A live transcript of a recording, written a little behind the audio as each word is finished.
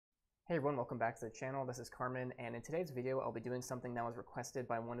Hey everyone, welcome back to the channel. This is Carmen, and in today's video I'll be doing something that was requested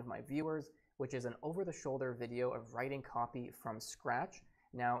by one of my viewers, which is an over-the-shoulder video of writing copy from scratch.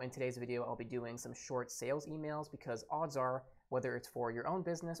 Now in today's video I'll be doing some short sales emails because odds are, whether it's for your own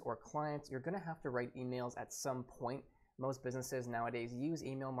business or clients, you're going to have to write emails at some point. Most businesses nowadays use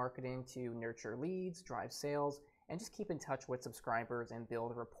email marketing to nurture leads, drive sales, and just keep in touch with subscribers and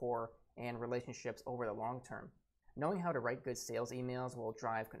build rapport and relationships over the long term. Knowing how to write good sales emails will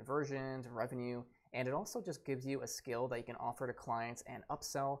drive conversions, revenue, and it also just gives you a skill that you can offer to clients and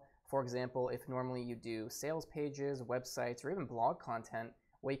upsell. For example, if normally you do sales pages, websites, or even blog content,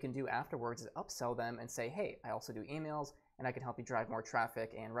 what you can do afterwards is upsell them and say, hey, I also do emails and I can help you drive more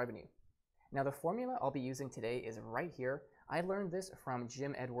traffic and revenue. Now the formula I'll be using today is right here. I learned this from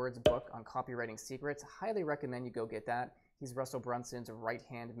Jim Edwards' book on copywriting secrets. Highly recommend you go get that. He's Russell Brunson's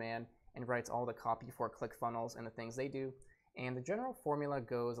right-hand man and writes all the copy for ClickFunnels and the things they do. And the general formula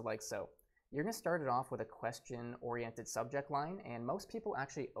goes like so. You're going to start it off with a question-oriented subject line, and most people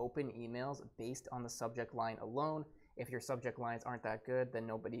actually open emails based on the subject line alone. If your subject lines aren't that good, then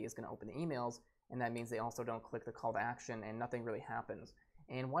nobody is going to open the emails, and that means they also don't click the call to action and nothing really happens.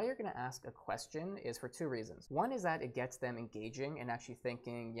 And why you're going to ask a question is for two reasons. One is that it gets them engaging and actually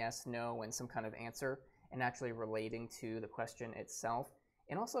thinking yes, no, and some kind of answer, and actually relating to the question itself.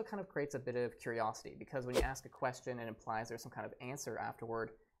 And also it kind of creates a bit of curiosity because when you ask a question, it implies there's some kind of answer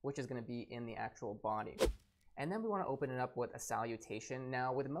afterward, which is going to be in the actual body. And then we want to open it up with a salutation.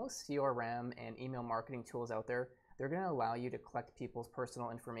 Now, with most CRM and email marketing tools out there, they're going to allow you to collect people's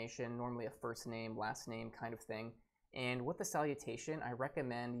personal information, normally a first name, last name kind of thing. And with the salutation, I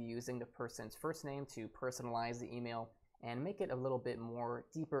recommend using the person's first name to personalize the email and make it a little bit more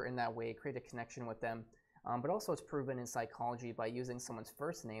deeper in that way, create a connection with them. But also it's proven in psychology by using someone's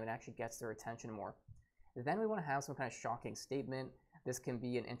first name, it actually gets their attention more. Then we want to have some kind of shocking statement. This can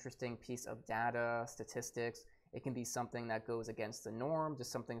be an interesting piece of data, statistics. It can be something that goes against the norm,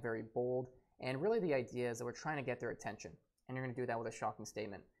 just something very bold. And really the idea is that we're trying to get their attention. And you're going to do that with a shocking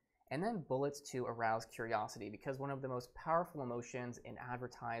statement. And then bullets to arouse curiosity, because one of the most powerful emotions in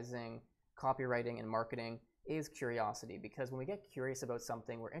advertising, copywriting, and marketing is curiosity. Because when we get curious about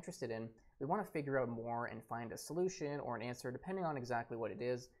something we're interested in, we want to figure out more and find a solution or an answer depending on exactly what it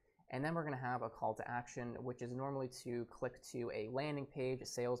is. And then we're going to have a call to action, which is normally to click to a landing page, a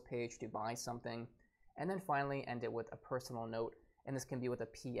sales page to buy something. And then finally end it with a personal note. And this can be with a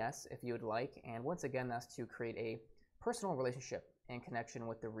PS if you would like. And once again, that's to create a personal relationship and connection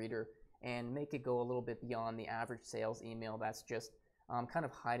with the reader and make it go a little bit beyond the average sales email that's just kind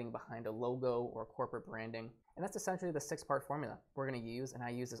of hiding behind a logo or corporate branding. And that's essentially the 6-part formula we're going to use, and I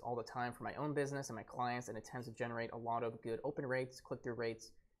use this all the time for my own business and my clients, and it tends to generate a lot of good open rates, click-through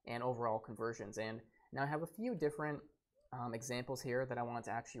rates, and overall conversions. And now I have a few different examples here that I want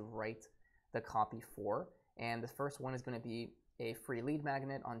to actually write the copy for. And the first one is going to be a free lead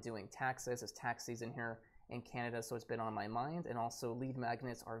magnet on doing taxes. It's tax season here in Canada, so it's been on my mind. And also lead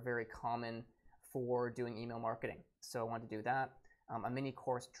magnets are very common for doing email marketing. So I want to do that. A mini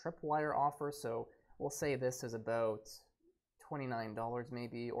course tripwire offer. So we'll say this is about $29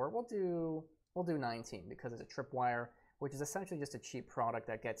 maybe, or we'll do $19 because it's a tripwire, which is essentially just a cheap product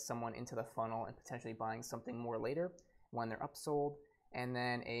that gets someone into the funnel and potentially buying something more later when they're upsold. And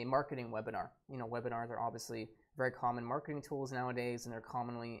then a marketing webinar. You know, webinars are obviously very common marketing tools nowadays, and they're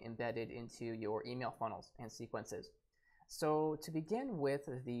commonly embedded into your email funnels and sequences. So to begin with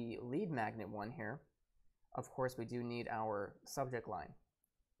the lead magnet one here, of course we do need our subject line.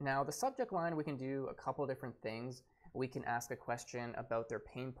 Now the subject line, we can do a couple different things. We can ask a question about their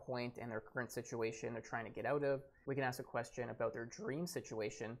pain point and their current situation they're trying to get out of. We can ask a question about their dream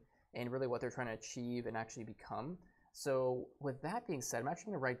situation and really what they're trying to achieve and actually become. So with that being said, I'm actually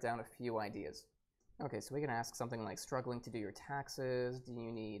going to write down a few ideas. Okay, so we can ask something like struggling to do your taxes. Do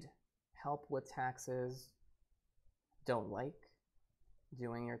you need help with taxes? Don't like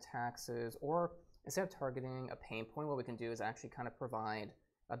doing your taxes? Or instead of targeting a pain point, what we can do is actually kind of provide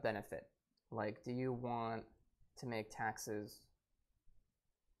a benefit. Like, do you want to make taxes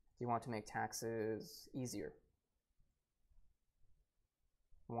easier?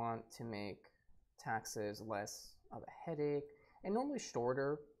 Want to make taxes less of a headache? And normally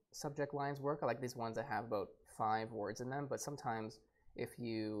shorter subject lines work. I like these ones that have about 5 words in them, but sometimes if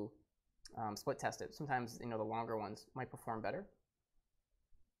you split test it, sometimes the longer ones might perform better.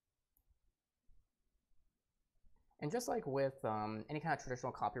 And just like with any kind of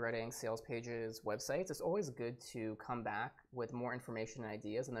traditional copywriting, sales pages, websites, it's always good to come back with more information and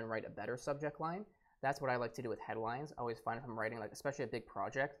ideas and then write a better subject line. That's what I like to do with headlines. I always find if I'm writing, like especially a big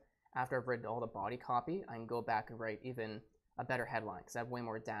project, after I've written all the body copy, I can go back and write even a better headline because I have way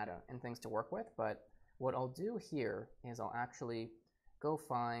more data and things to work with. But what I'll do here is I'll actually go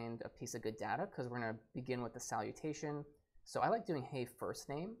find a piece of good data because we're going to begin with the salutation. So I like doing hey first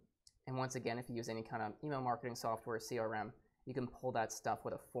name. And once again, if you use any kind of email marketing software, CRM, you can pull that stuff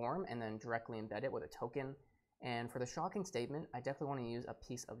with a form and then directly embed it with a token. And for the shocking statement, I definitely want to use a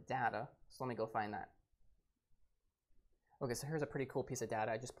piece of data. So let me go find that. Okay, so here's a pretty cool piece of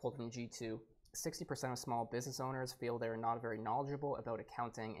data I just pulled from G2. 60% of small business owners feel they're not very knowledgeable about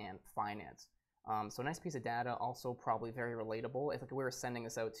accounting and finance. So a nice piece of data, also probably very relatable. If we were sending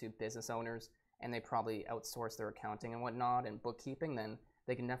this out to business owners and they probably outsource their accounting and whatnot and bookkeeping, then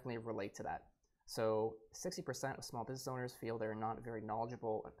they can definitely relate to that. So 60% of small business owners feel they're not very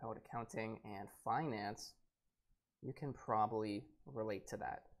knowledgeable about accounting and finance. You can probably relate to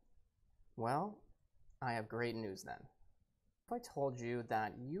that. Well, I have great news then. If I told you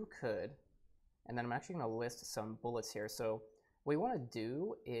that you could, and then I'm actually going to list some bullets here. So what we want to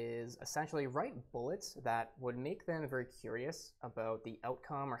do is essentially write bullets that would make them very curious about the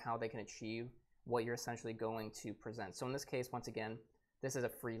outcome or how they can achieve what you're essentially going to present. So in this case, once again, this is a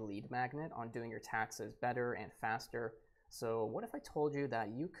free lead magnet on doing your taxes better and faster. So what if I told you that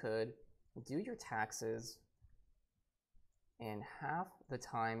you could do your taxes in half the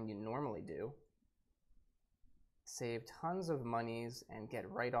time you normally do, save tons of monies and get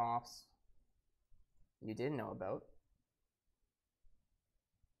write-offs you didn't know about,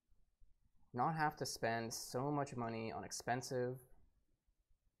 not have to spend so much money on expensive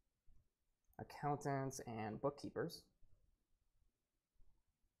accountants and bookkeepers,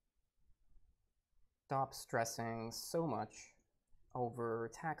 stop stressing so much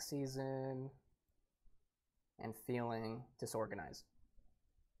over tax season and feeling disorganized.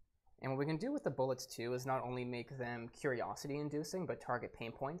 And what we can do with the bullets too is not only make them curiosity inducing, but target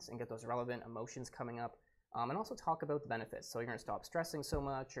pain points and get those relevant emotions coming up, and also talk about the benefits. So you're going to stop stressing so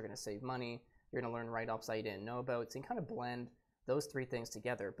much, you're going to save money, you're going to learn write-offs that you didn't know about. So you can kind of blend those three things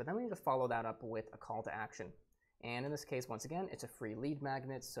together, but then we need to follow that up with a call to action. And in this case, once again, it's a free lead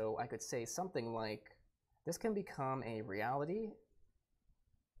magnet. So I could say something like, this can become a reality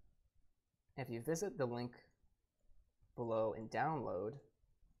if you visit the link below and download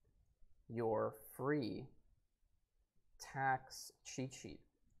your free tax cheat sheet.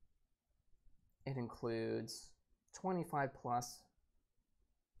 It includes 25 plus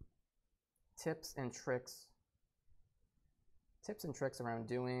tips and tricks around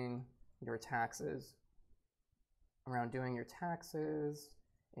doing your taxes,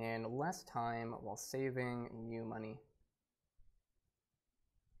 in less time while saving you money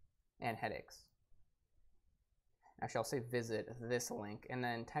and headaches. Actually, I'll say visit this link, and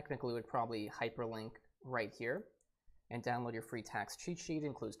then technically would probably hyperlink right here and download your free tax cheat sheet. It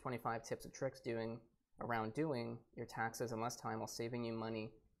includes 25 tips and tricks around doing your taxes in less time while saving you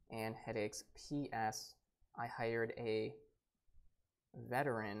money and headaches. P.S. I hired a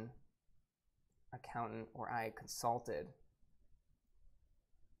veteran accountant, or I consulted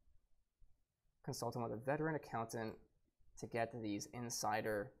with a veteran accountant to get these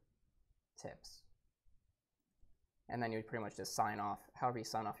insider tips. And then you would pretty much just sign off, however you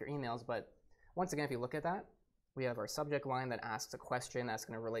sign off your emails. But once again, if you look at that, we have our subject line that asks a question that's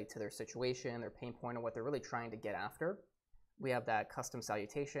going to relate to their situation, their pain point, or what they're really trying to get after. We have that custom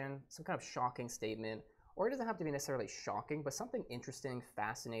salutation, some kind of shocking statement, or it doesn't have to be necessarily shocking, but something interesting,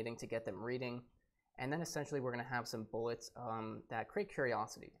 fascinating to get them reading. And then essentially we're going to have some bullets that create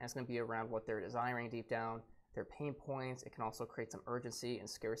curiosity. And it's going to be around what they're desiring deep down, their pain points. It can also create some urgency and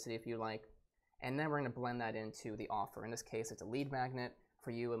scarcity if you like. And then we're going to blend that into the offer. In this case, it's a lead magnet.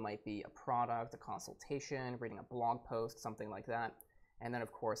 For you, it might be a product, a consultation, reading a blog post, something like that. And then,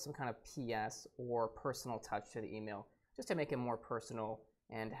 of course, some kind of PS or personal touch to the email, just to make it more personal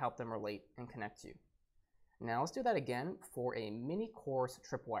and help them relate and connect to you. Now, let's do that again for a mini course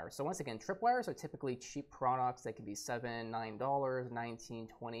tripwire. So once again, tripwires are typically cheap products. They could be $7, $9, $19,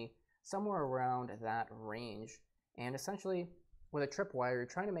 $20, somewhere around that range. And essentially, with a tripwire, you're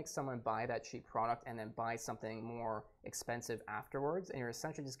trying to make someone buy that cheap product and then buy something more expensive afterwards, and you're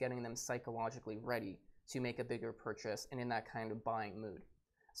essentially just getting them psychologically ready to make a bigger purchase and in that kind of buying mood.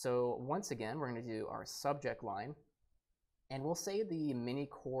 So once again, we're going to do our subject line, and we'll say the mini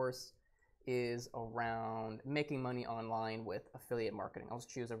course is around making money online with affiliate marketing. I'll just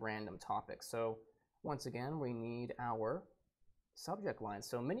choose a random topic. So once again, we need our subject line.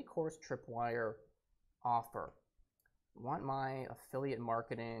 So mini course tripwire offer. Want my affiliate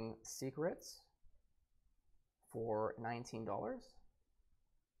marketing secrets for $19?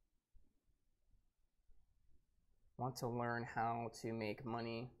 Want to learn how to make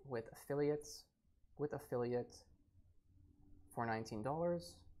money with affiliate for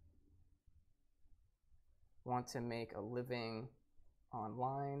 $19. Want to make a living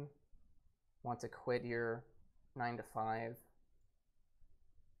online. Want to quit your 9 to 5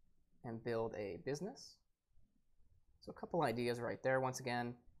 and build a business. So a couple ideas right there. Once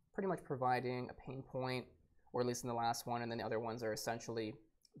again, pretty much providing a pain point, or at least in the last one, and then the other ones are essentially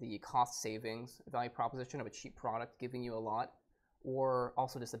the cost savings value proposition of a cheap product giving you a lot, or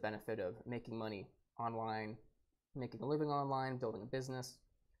also just the benefit of making money online, making a living online, building a business.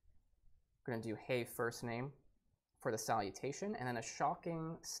 We're going to do hey first name for the salutation, and then a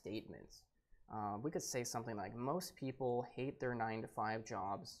shocking statement. We could say something like, most people hate their 9 to 5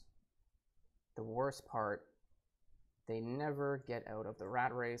 jobs. The worst part, they never get out of the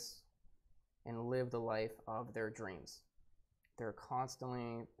rat race and live the life of their dreams. They're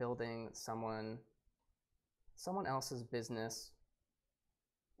constantly building someone else's business,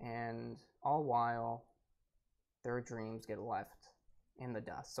 and all while their dreams get left in the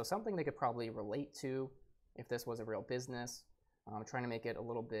dust. So something they could probably relate to if this was a real business. Trying to make it a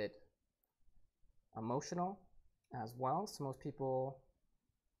little bit emotional as well. So most people,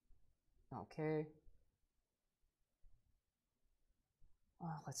 okay.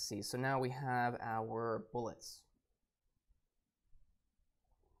 Let's see, so now we have our bullets.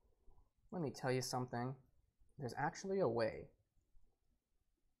 Let me tell you something. There's actually a way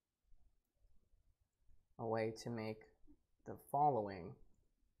to make the following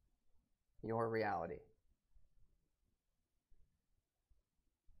your reality.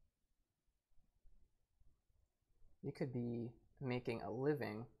 You could be making a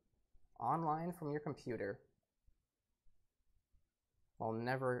living online from your computer while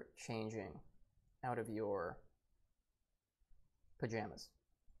never changing out of your pajamas.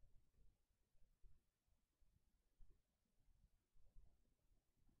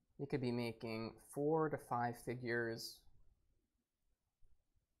 You could be making 4 to 5 figures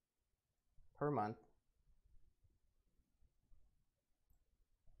per month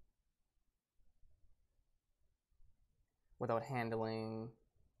without handling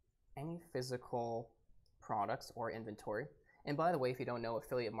any physical products or inventory. And by the way, if you don't know,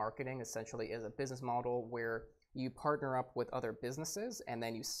 affiliate marketing essentially is a business model where you partner up with other businesses and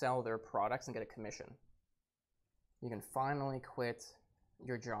then you sell their products and get a commission. You can finally quit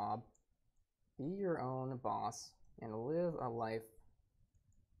your job, be your own boss, and live a life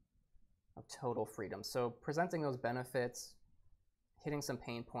of total freedom. So presenting those benefits, hitting some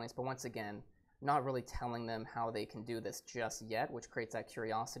pain points, but once again, not really telling them how they can do this just yet, which creates that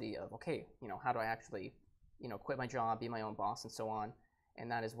curiosity of, okay, how do I actually, quit my job, be my own boss, and so on. And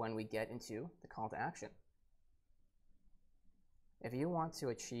that is when we get into the call to action. If you want to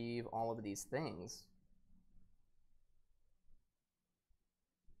achieve all of these things,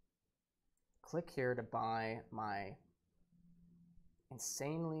 click here to buy my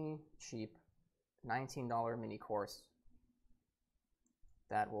insanely cheap $19 mini course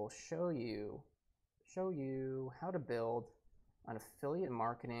that will show you how to build an affiliate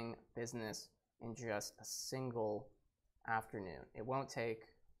marketing business in just a single afternoon. It won't take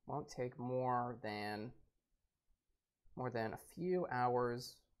more than a few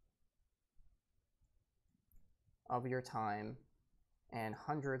hours of your time, and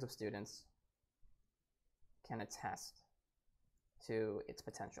hundreds of students can attest to its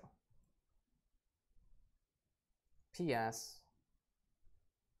potential. P.S.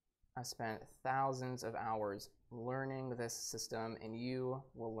 I spent thousands of hours learning this system, and you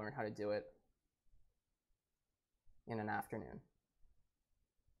will learn how to do it in an afternoon.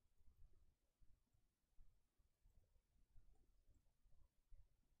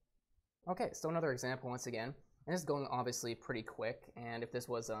 Okay, so another example once again, and this is going obviously pretty quick, and if this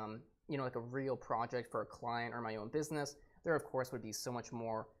was like a real project for a client or my own business, there of course would be so much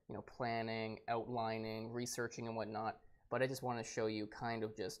more planning, outlining, researching, and whatnot. But I just want to show you kind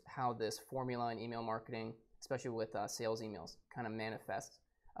of just how this formula in email marketing, especially with sales emails, kind of manifests.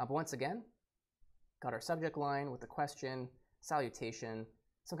 But once again, got our subject line with the question, salutation,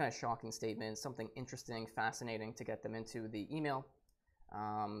 some kind of shocking statement, something interesting, fascinating to get them into the email.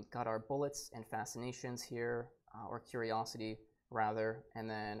 Got our bullets and fascinations here, or curiosity rather, and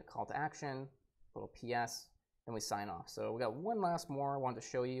then call to action, little PS, and we sign off. So we got one last more I wanted to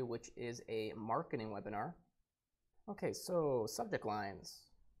show you, which is a marketing webinar. Okay, so subject lines.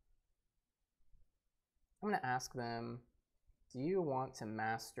 I'm going to ask them, do you want to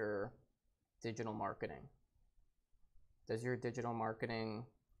master digital marketing? Does your digital marketing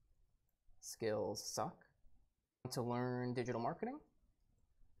skills suck? Want to learn digital marketing?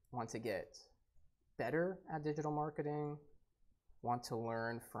 Want to get better at digital marketing? Want to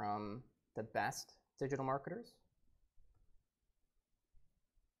learn from the best digital marketers?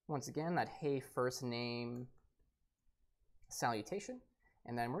 Once again, that hey first name salutation.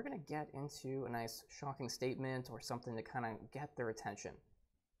 And then we're going to get into a nice shocking statement or something to kind of get their attention.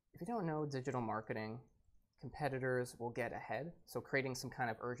 If you don't know digital marketing, competitors will get ahead. So creating some kind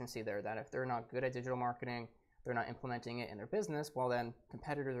of urgency there that if they're not good at digital marketing, they're not implementing it in their business, well then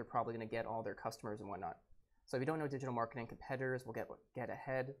competitors are probably going to get all their customers and whatnot. So if you don't know digital marketing, competitors will get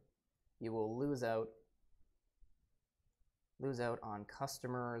ahead. You will lose out on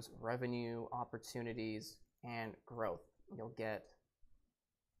customers, revenue, opportunities, and growth. You'll get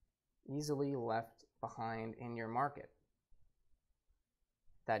easily left behind in your market.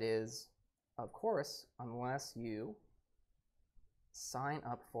 That is, of course, unless you sign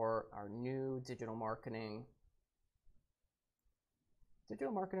up for our new digital marketing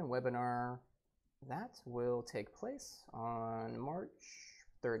webinar that will take place on March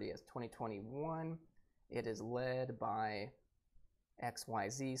 30th, 2021. It is led by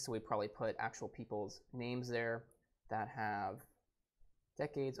XYZ, so we probably put actual people's names there that have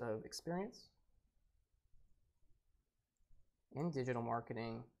decades of experience in digital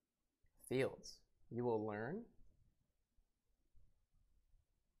marketing fields. You will learn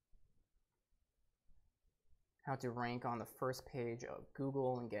how to rank on the first page of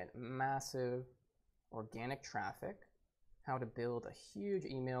Google and get massive organic traffic, how to build a huge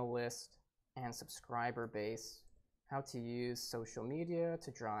email list and subscriber base, how to use social media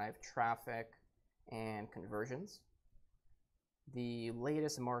to drive traffic and conversions, the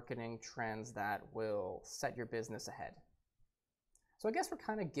latest marketing trends that will set your business ahead. So I guess we're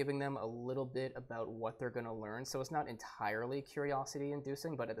kind of giving them a little bit about what they're going to learn. So it's not entirely curiosity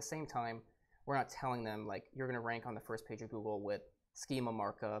inducing, but at the same time, we're not telling them like you're going to rank on the first page of Google with schema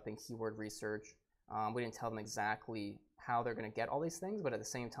markup and keyword research. We didn't tell them exactly how they're going to get all these things, but at the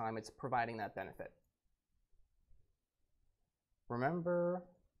same time, it's providing that benefit. Remember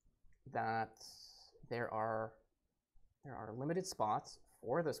that there are limited spots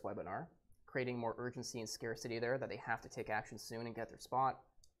for this webinar, creating more urgency and scarcity there that they have to take action soon and get their spot.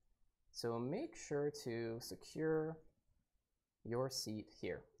 So make sure to secure your seat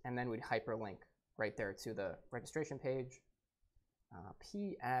here. And then we'd hyperlink right there to the registration page.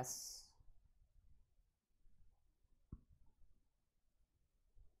 P.S.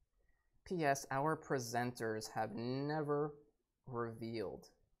 Our presenters have never revealed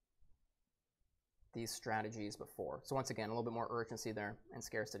these strategies before. So once again, a little bit more urgency there and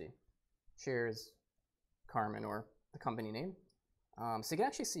scarcity. Cheers, Carmen, or the company name. So you can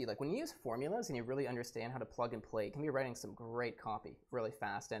actually see, like when you use formulas and you really understand how to plug and play, you can be writing some great copy really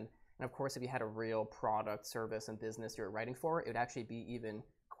fast. And of course, if you had a real product, service, and business you're writing for, it would actually be even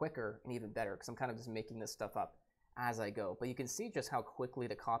quicker and even better because I'm kind of just making this stuff up as I go. But you can see just how quickly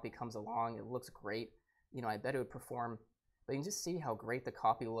the copy comes along. It looks great. You know, I bet it would perform, but you can just see how great the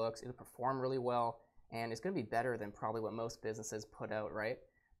copy looks. It would perform really well, and it's going to be better than probably what most businesses put out, right?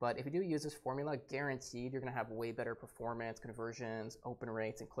 But if you do use this formula, guaranteed you're going to have way better performance, conversions, open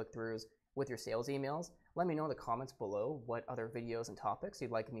rates, and click-throughs with your sales emails. Let me know in the comments below what other videos and topics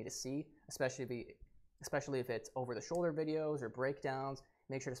you'd like me to see, especially if it's over-the-shoulder videos or breakdowns.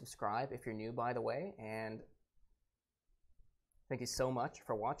 Make sure to subscribe if you're new, by the way. And thank you so much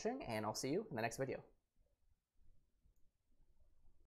for watching, and I'll see you in the next video.